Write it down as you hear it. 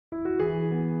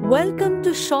Welcome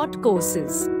to Short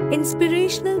Courses,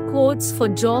 Inspirational Quotes for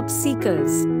Job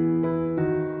Seekers.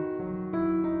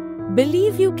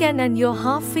 Believe you can and you're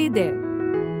halfway there.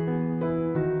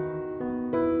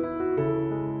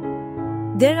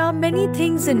 There are many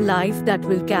things in life that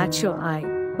will catch your eye,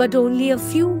 but only a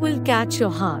few will catch your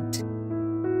heart.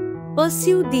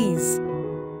 Pursue these.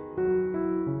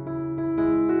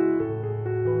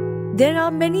 There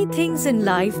are many things in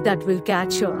life that will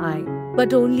catch your eye,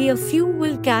 but only a few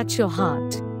will catch your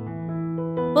heart.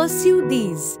 Pursue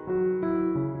these.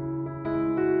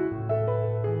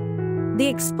 The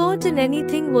expert in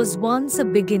anything was once a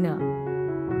beginner.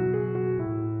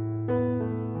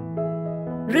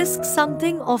 Risk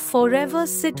something or forever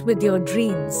sit with your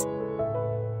dreams.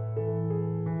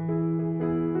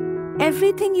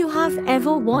 Everything you have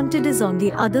ever wanted is on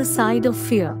the other side of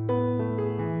fear.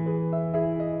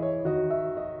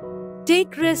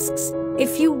 Take risks.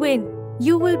 If you win,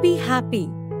 you will be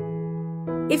happy.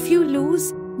 If you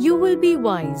lose, you will be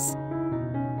wise.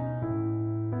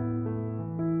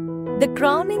 The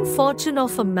crowning fortune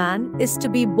of a man is to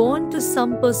be born to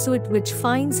some pursuit which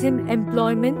finds him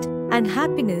employment and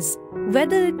happiness,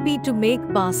 whether it be to make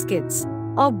baskets,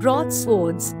 or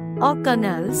broadswords, or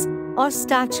canals, or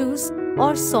statues,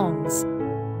 or songs.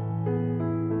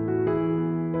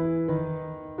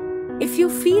 If you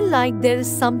feel like there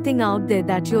is something out there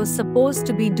that you're supposed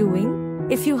to be doing,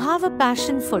 if you have a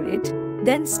passion for it,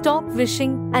 then stop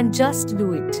wishing and just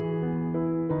do it.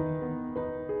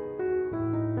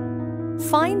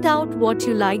 Find out what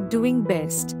you like doing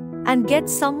best, and get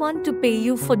someone to pay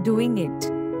you for doing it.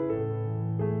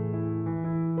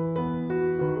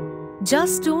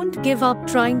 Just don't give up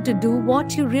trying to do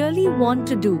what you really want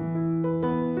to do.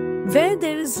 Where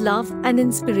there is love and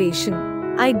inspiration,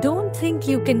 I don't think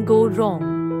you can go wrong.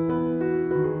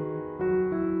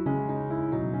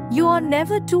 You are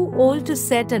never too old to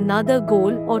set another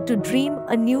goal or to dream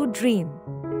a new dream.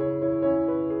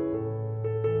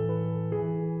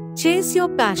 Chase your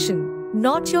passion,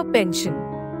 not your pension.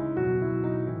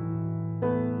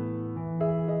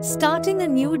 Starting a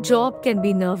new job can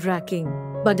be nerve-wracking,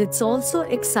 but it's also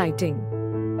exciting.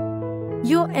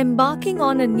 You're embarking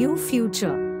on a new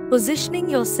future, positioning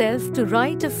yourself to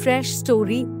write a fresh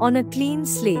story on a clean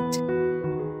slate.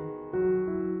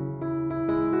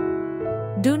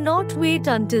 Do not wait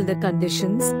until the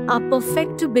conditions are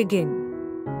perfect to begin.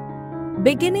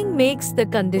 Beginning makes the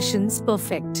conditions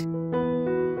perfect.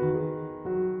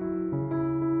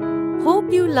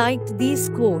 Hope you liked these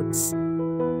quotes.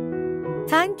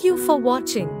 Thank you for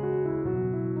watching.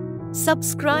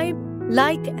 Subscribe,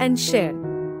 like and share.